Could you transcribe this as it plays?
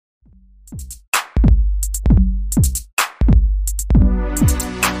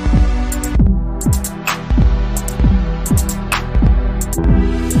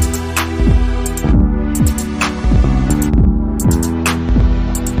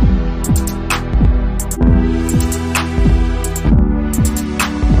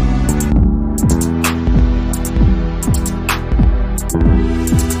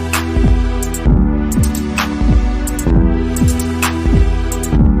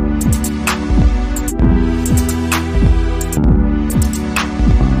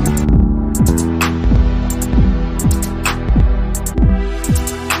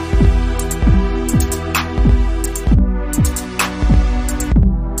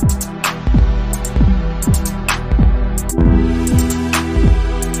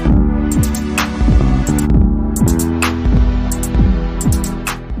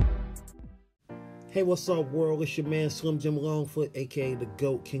Hey, what's up, world? It's your man Slim Jim Longfoot, aka the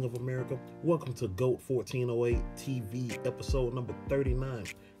GOAT King of America. Welcome to GOAT1408 TV episode number 39.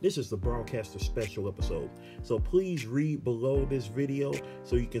 This is the broadcaster special episode. So please read below this video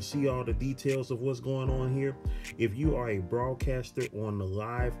so you can see all the details of what's going on here. If you are a broadcaster on the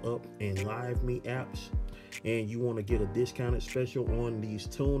Live Up and Live Me apps, and you want to get a discounted special on these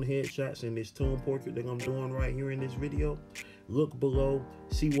Toon headshots and this Toon portrait that I'm doing right here in this video, look below,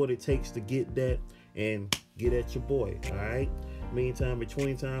 see what it takes to get that, and get at your boy. All right, meantime,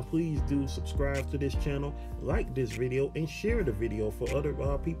 between time, please do subscribe to this channel, like this video, and share the video for other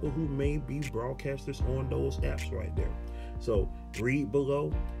people who may be broadcasters on those apps right there. So read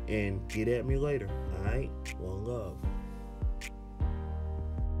below and get at me later. All right, one love.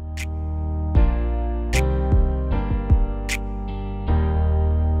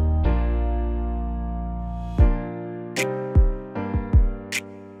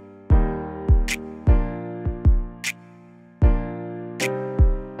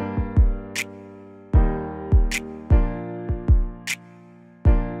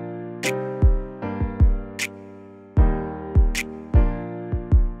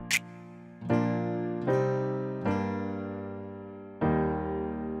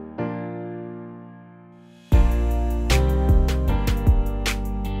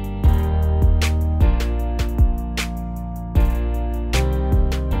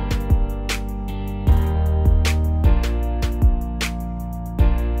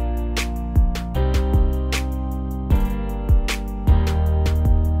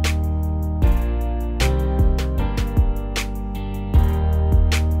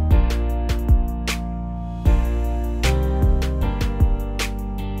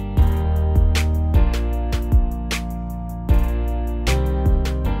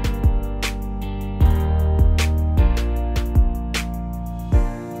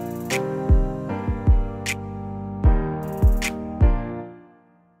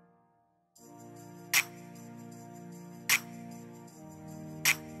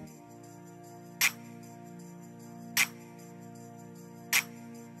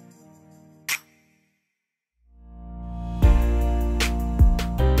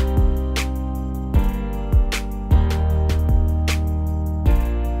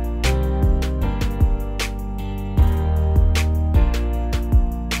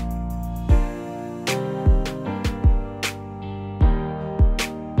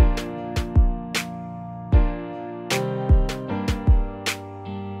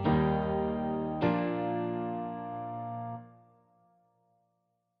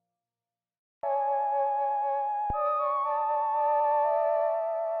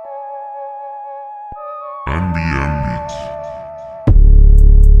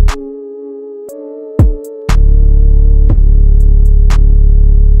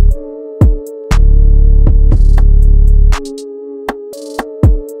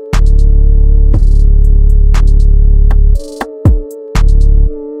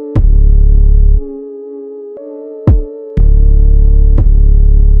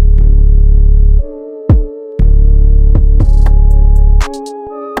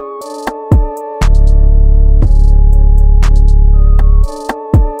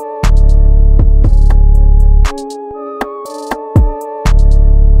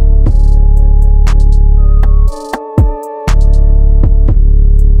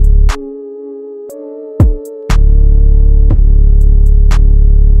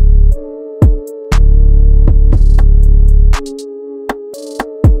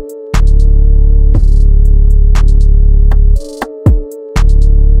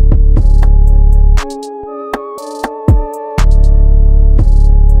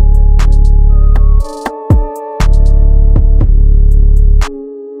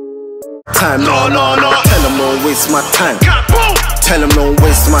 No, tell them don't waste my time. tell him don't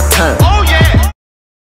waste my time.